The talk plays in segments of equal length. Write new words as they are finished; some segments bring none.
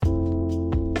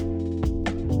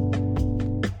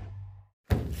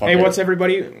Hey, what's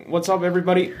everybody? What's up,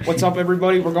 everybody? What's up,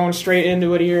 everybody? We're going straight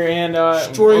into it here, and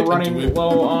we're running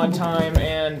low on time,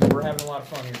 and we're having a lot of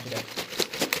fun here today.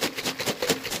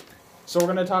 So we're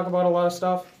gonna talk about a lot of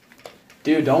stuff.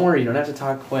 Dude, don't worry. You don't have to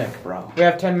talk quick, bro. We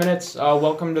have 10 minutes.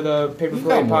 Welcome to the Paper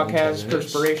Parade Podcast,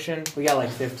 Perspiration. We got like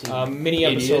 15. Mini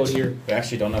episode here. We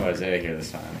actually don't have Isaiah here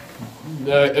this time.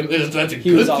 That's a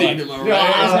good thing, am I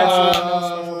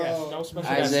right? No special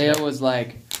guest. Isaiah was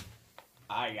like,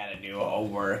 I gotta do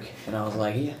homework. And I was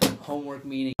like, yeah, homework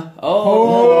meeting.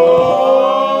 Oh!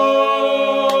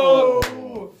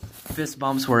 Fist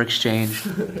bumps were exchanged.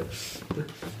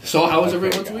 So how was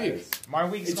everyone's week? My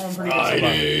week's going pretty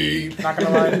Friday. good. Not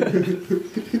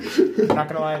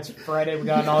gonna lie, it's Friday. We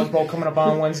got Knowledge Bowl coming up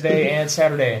on Wednesday and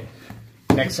Saturday.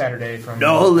 Next Saturday from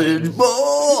Knowledge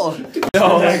Bowl!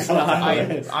 No, that's not.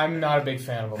 I'm not a big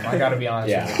fan of them. I gotta be honest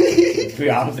Yeah. with you. To be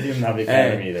honest with you, I'm not a big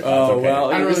fan of him either. Oh, okay. well,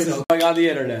 I don't this really is know. going on the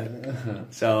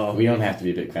internet. So We don't have to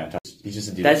be a big fan. He's just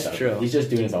a dude. That's true. He's just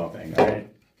doing his own thing, alright?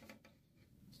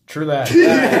 True that.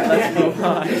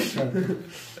 let's move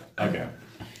on. Okay.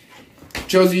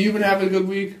 Josie, you been having a good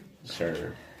week?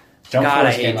 Sure. God, I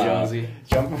Force hate came out. Josie.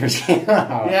 Jump Force came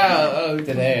out. Yeah,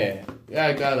 Today. Yeah,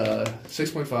 I got a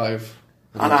 6.5.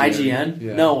 On IGN?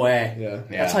 Yeah. No way. Yeah.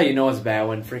 That's how you know it's bad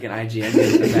when freaking IGN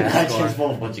gives the bad I score. just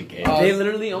full of a bunch of games. They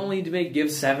literally only give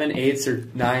 7, 8s, or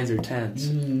 9s, or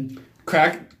 10s.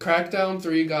 Crackdown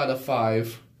 3 got a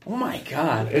 5. Oh my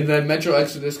god. And then Metro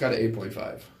Exodus got an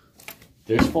 8.5.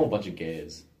 They're just full of a bunch of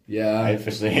gays. Yeah. I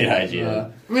officially hate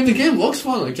IGN. I mean, the game looks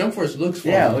fun. Like, Jump Force looks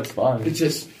fun. Yeah, it looks fun. It's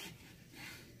just...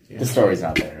 The story's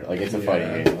not there. Like, it's a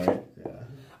fighting game, right?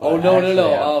 Oh, But no.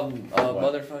 actually,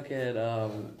 what?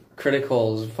 Motherfucking,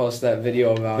 Criticals posted that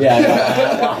video about Yeah, it.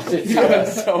 I watched it. That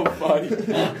was so funny.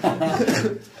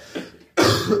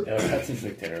 Yeah, the cutscenes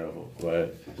look terrible,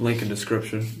 but Link in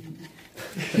description.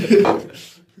 yeah,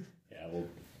 well,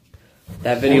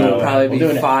 That video will probably We'll do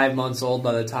be it. 5 months old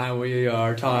by the time we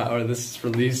are or this is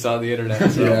released on the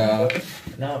internet. So. Yeah.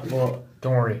 no, well,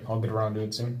 Don't worry, I'll get around to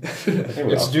it soon. I think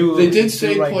we're It's all- due. They did it's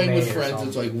say due like playing May with or friends something.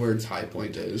 is like where its high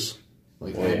point is.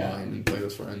 Like Well, yeah. online and play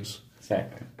with friends.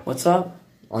 Exactly. What's up?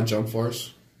 On Jump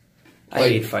Force. I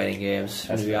Like- hate fighting games, to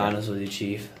That's be fair. honest with you,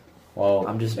 Chief. Well,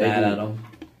 I'm just maybe- mad at them.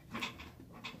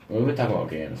 We've been talking about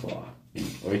games a lot. We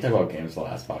talked about games the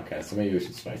last podcast, so maybe we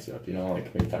should spice it up. You know,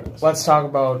 like maybe talk about. Let's talk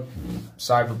about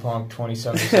Cyberpunk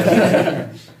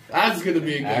 2077. That's gonna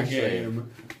be a good Actually-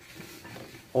 game.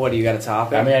 What, do you got a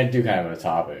topic? I mean, I do kind of have a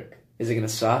topic. Is it gonna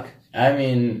suck? I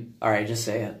mean, Alright, just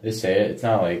say it. just say it. It's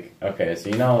not like okay. So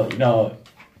you know,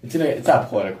 it's not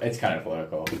political. It's kind of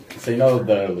political. So you know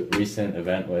the recent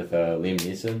event with Liam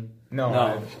Neeson. No.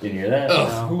 No. Did you hear that?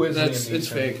 Ugh, Who is that's Liam it's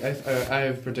Neeson? fake. I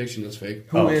have prediction it's fake.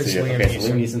 Who is so, Liam okay, so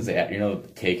Neeson? Liam Neeson's the, you know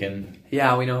Taken.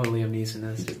 Yeah, we know who Liam Neeson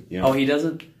is. You know, Oh, he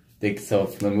doesn't? so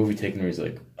from the movie Taken, where he's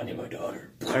like, I need my daughter.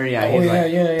 Or yeah, Oh he's yeah,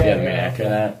 like, yeah. Yeah, the main actor of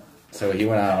that. So he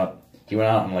went out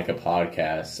on like a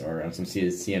podcast or on some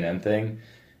CNN thing, and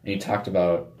he talked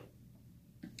about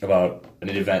an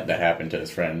event that happened to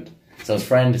his friend. So his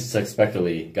friend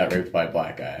suspectedly got raped by a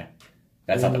black guy.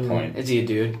 That's not the point. Is he a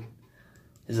dude?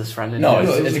 Is his friend a No,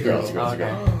 dude? it's a girl. It's a girl. Oh, It's a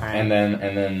okay. girl. Alright. And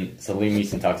then so Liam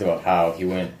Neeson talked about how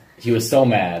he was so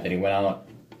mad that he went out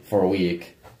for a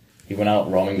week. He went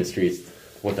out roaming the streets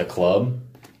with a club,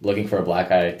 looking for a black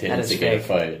guy to That is instigate a fake.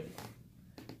 fight.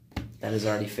 That is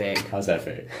already fake. How's that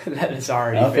fake? That is I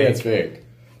already don't think fake. it's fake.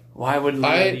 Why would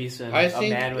Liam Neeson, I a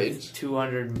think man with it's-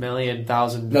 200 million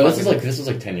thousand... No, this was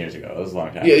like 10 years ago. It was a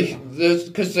long time. Yeah, ago.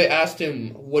 because they asked him,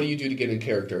 "What do you do to get in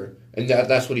character?" And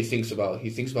that's what he thinks about. He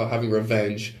thinks about having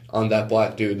revenge on that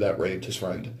black dude that raped his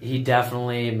friend. He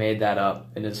definitely made that up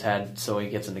in his head so he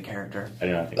gets into character. I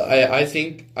do not think. So.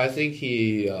 I think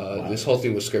he this whole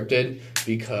thing was scripted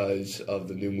because of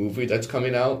the new movie that's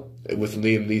coming out with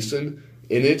Liam Neeson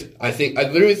in it. I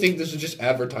literally think this is just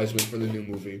advertisement for the new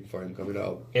movie for him coming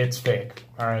out. It's fake.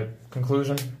 All right.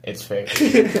 Conclusion: it's fake.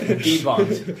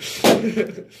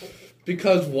 Debunked.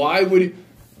 Because why would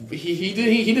he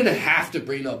didn't have to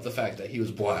bring up the fact that he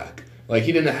was black. Like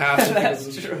he didn't have to.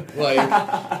 That's true.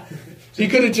 Like he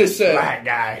could have just said, Black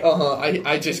guy.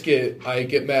 I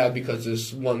get mad because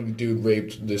this one dude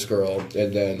raped this girl,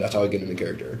 and then that's how I get into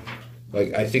character.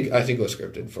 Like I think it was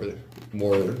scripted for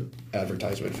more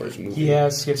advertisement for his movie. He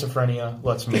has schizophrenia.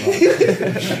 Let's move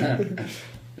on.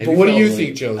 But what do you think,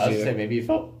 I was Josie? gonna say maybe he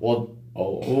felt well.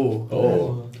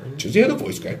 Josie had a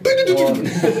voice crack.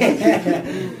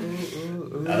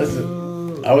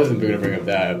 I wasn't going to bring up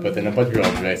that, but then a bunch of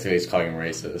people basically is calling him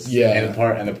racist. Yeah. And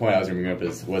the point I was going to bring up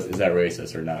is that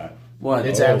racist or not? What?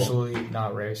 It's absolutely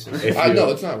not racist. No,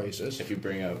 it's not racist. If you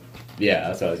bring up, yeah,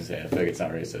 that's what I was gonna say. I feel like it's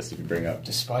not racist if you bring up.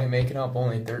 Despite making up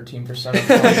only 13% of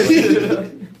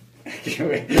the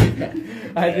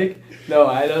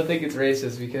I don't think it's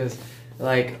racist because,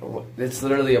 like, it's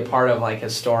literally a part of, like,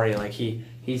 his story. Like, he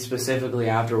specifically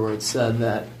afterwards said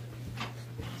that,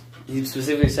 he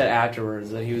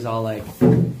was all like,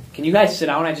 can you guys sit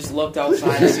down? I just looked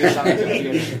outside to see what's on the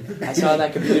computer. I saw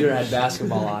that computer had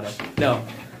basketball on it. No.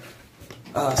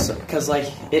 Because, like,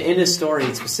 in his story,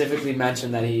 it specifically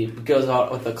mentioned that he goes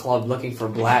out with the club looking for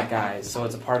black guys, so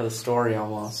it's a part of the story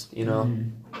almost, you know?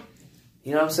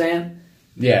 You know what I'm saying?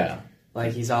 Yeah.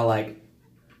 Like, he's all like...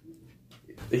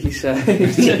 He said...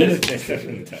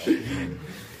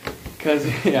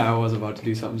 Because, yeah, I was about to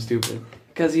do something stupid.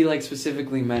 Because he, like,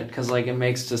 specifically meant... Because, like, it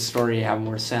makes the story have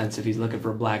more sense if he's looking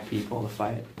for black people to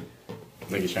fight.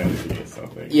 Like he's trying to create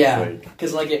something. Yeah,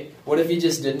 because what if he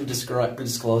just didn't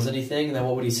disclose anything? Then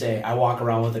what would he say? I walk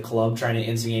around with a club trying to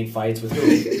instigate fights with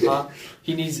who? Huh?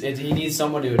 He needs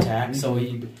someone to attack, so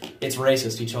it's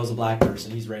racist. He chose a black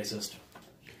person. He's racist.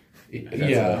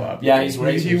 Yeah, he's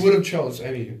racist. He would have chose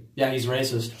any. Yeah, he's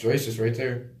racist. It's racist right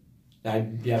there.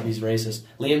 Yeah, he's racist.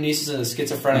 Liam Neeson is a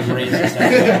schizophrenic racist.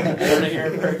 Heard it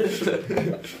here first.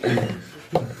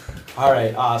 All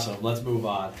right, awesome. Let's move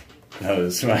on. That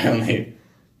was my only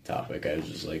topic. I was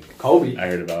just like, Kobe. I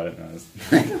heard about it. And I was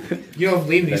You know, if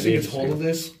Liam Neeson gets hold of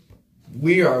this,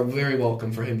 we are very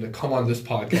welcome for him to come on this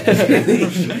podcast.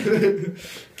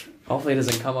 Hopefully, he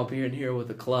doesn't come up here with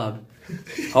a club.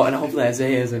 Oh, and hopefully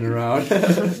Isaiah isn't around.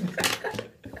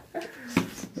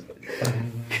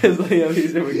 Because Liam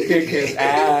Neeson would kick his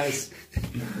ass.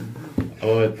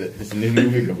 Oh, this new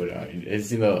movie coming out. Have you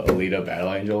seen the Alita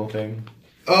Battle Angel thing?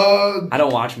 I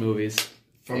don't watch movies.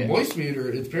 From Moist Meter,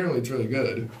 apparently it's really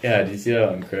good. Yeah, did you see that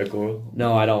on Critical?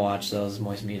 No, I don't watch those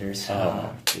Moist Meters.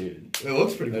 Oh, dude. It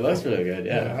looks pretty good. It looks really good,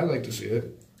 yeah. I'd like to see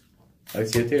it. I like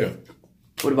to see it too.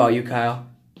 What about you, Kyle?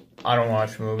 I don't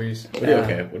watch movies.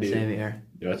 Okay, what do you... Same here.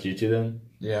 You watch YouTube then?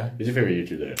 Yeah. Who's your favorite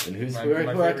YouTuber? And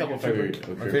who are a couple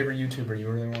favorite... My favorite YouTuber, you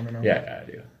really want to know? Yeah, I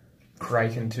do.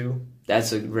 Kraken 2.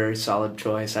 That's a very solid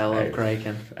choice. I love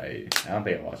Kraken. I don't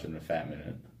think I've watched it in a fat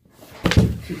minute.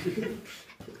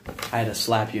 I had to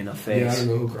slap you in the face. Yeah, I don't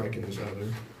know who Kraken is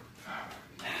either.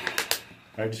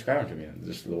 Alright, describe him to me.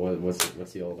 Just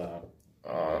what's he all about?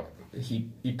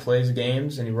 He plays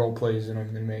games and he role plays in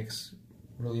them and makes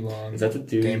really long Is that the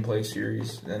dude? gameplay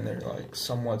series. And they're like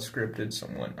somewhat scripted,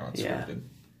 somewhat not scripted. Yeah.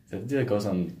 Is that the dude that goes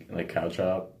on like Couch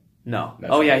Hop? No.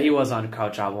 That's Oh yeah, he was on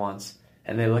Couch Hop once,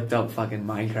 and they looked up fucking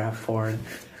Minecraft porn.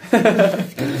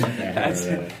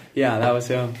 Yeah, that was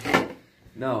him.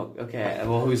 No, okay.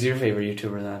 Well, who's your favorite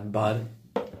YouTuber then, Bud?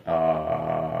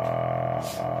 I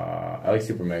like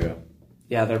Super Mega.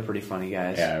 Yeah, they're pretty funny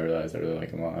guys. Yeah, I realized I really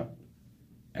like him a lot.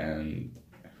 And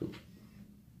who?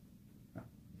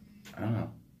 I don't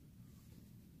know.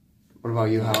 What about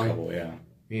you, A Howie? couple, yeah. I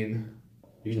mean,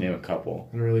 You can name a couple.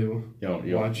 I don't really You don't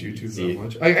watch YouTube see that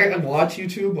much. I watch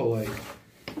YouTube, but like,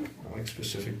 I like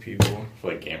specific people. for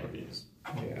like game reviews.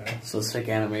 Yeah. So sick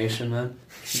animation then?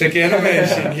 Sick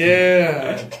animation,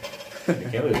 yeah. I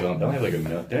can't believe they don't have like a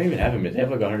million. They don't even have a million. They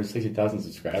have like 160,000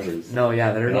 subscribers. No,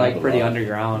 yeah, they're They don't like have a pretty lot.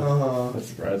 underground. That's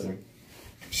surprising.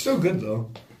 Still good though.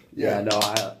 Yeah, no,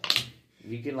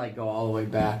 you can like go all the way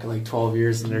back like 12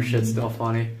 years and their shit's still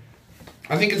funny.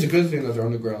 I think it's a good thing that they're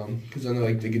underground because then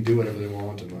like they could do whatever they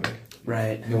want and like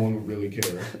Right. no one would really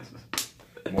care.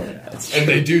 More than that. And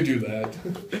they do that.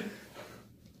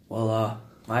 Well,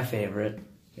 my favorite,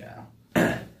 Yeah.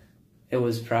 it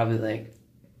was probably like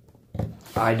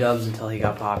iDubbbz until he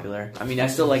got popular. I mean, I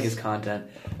still like his content,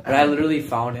 but I literally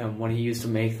found him when he used to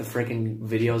make the freaking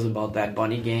videos about that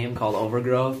bunny game called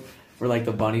Overgrowth, where like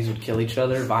the bunnies would kill each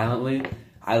other violently.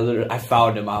 I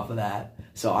found him off of that.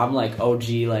 So I'm like OG,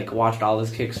 like watched all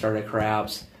his Kickstarter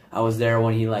craps. I was there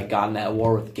when he like got in that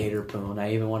war with Gatorpoon.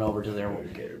 I even went over to their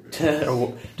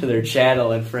to their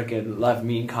channel and freaking left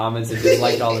mean comments and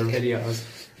disliked all their videos.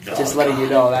 Just letting you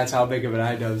know that's how big of an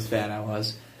iDubbbz fan I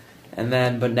was. And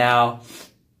then, but now,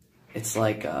 it's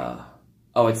like,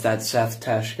 it's that Seth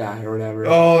Tesh guy or whatever.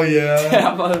 Oh yeah.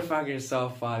 That motherfucker is so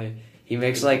funny. He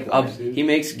makes like, he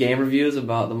makes game reviews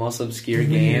about the most obscure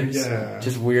games. Yeah.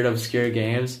 Just weird obscure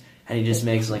games. And he just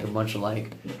makes like a bunch of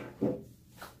like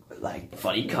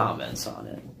funny comments on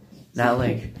it. Not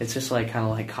like, it's just like kind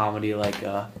of like comedy, like,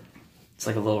 it's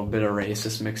like a little bit of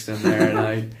racist mixed in there.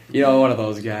 And one of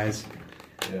those guys.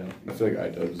 Yeah. I feel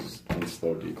like iDubbbz is on a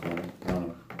slow decline. I don't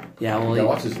know. Yeah, well, I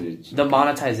watch his videos. the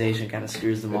monetization kind of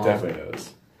screws them all. It definitely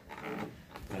does.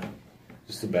 Yeah.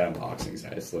 Just the bad unboxing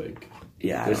sites, like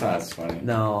Yeah, They're not as funny.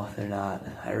 No, they're not.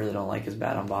 I really don't like his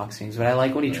bad unboxings, but I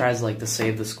like when he tries like to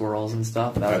save the squirrels and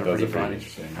stuff. Those are pretty funny.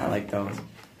 I like those.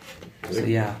 So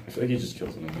yeah, I feel like he just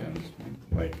kills them again.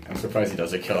 Like I'm surprised he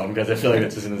doesn't kill them because I feel like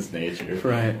that's just in his nature.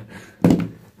 Right.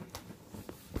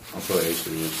 Also,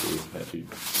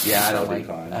 H3H3. Yeah, I don't like.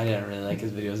 I didn't really like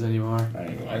his videos anymore.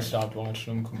 I stopped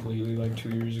watching them completely like 2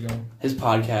 years ago. His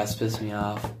podcast pissed me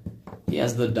off. He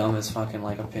has the dumbest fucking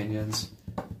like opinions.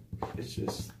 It's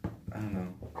just I don't know.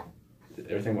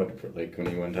 Everything about like when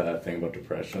he went to that thing about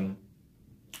depression.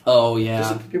 Oh yeah.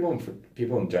 Just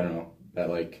people in general that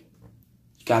like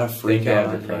gotta freak out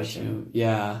on depression. YouTube.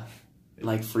 Yeah,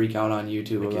 like freak out on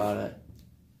YouTube like about it.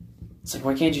 It's like,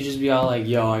 why can't you just be all like,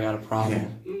 yo, I got a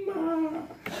problem?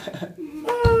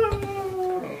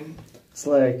 It's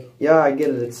like, yeah, I get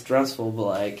it, it's stressful, but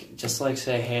like, just like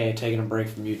say, hey, taking a break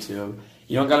from YouTube.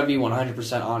 You don't gotta be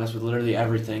 100% honest with literally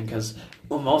everything, because,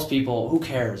 well, most people, who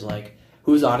cares? Like,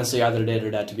 who's honestly on their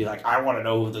internet to be like, I want to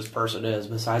know who this person is,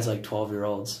 besides like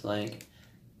 12-year-olds? Like,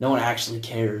 no one actually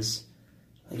cares.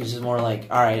 Like, it's just more like,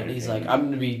 all right, he's like, I'm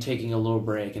going to be taking a little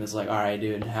break, and it's like, all right,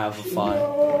 dude, have fun.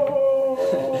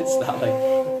 It's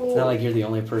not like you're the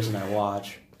only person I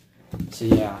watch. So,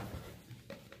 yeah.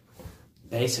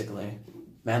 Basically.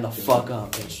 Man the fuck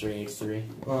up,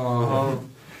 H3H3.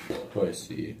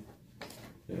 Pussy.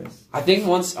 Yes. I think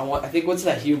once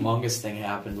that humongous thing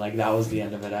happened, like, that was the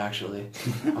end of it, actually.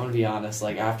 I'm going to be honest.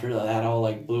 Like, after that all,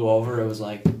 like, blew over, it was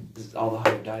like, all the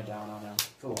hype died down on him.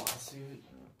 The lawsuit?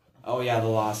 Oh, yeah, the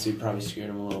lawsuit probably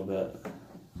scared him a little bit.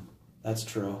 That's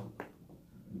true.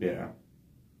 Yeah.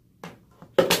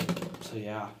 So,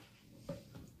 yeah.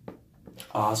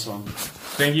 Awesome.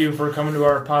 Thank you for coming to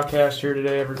our podcast here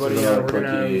today, everybody. We're going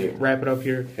to wrap it up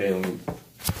here. Hey, let me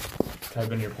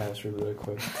type in your password really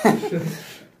quick.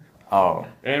 Oh.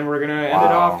 And we're going to end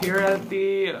it off here at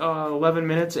the 11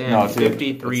 minutes and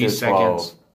 53 seconds.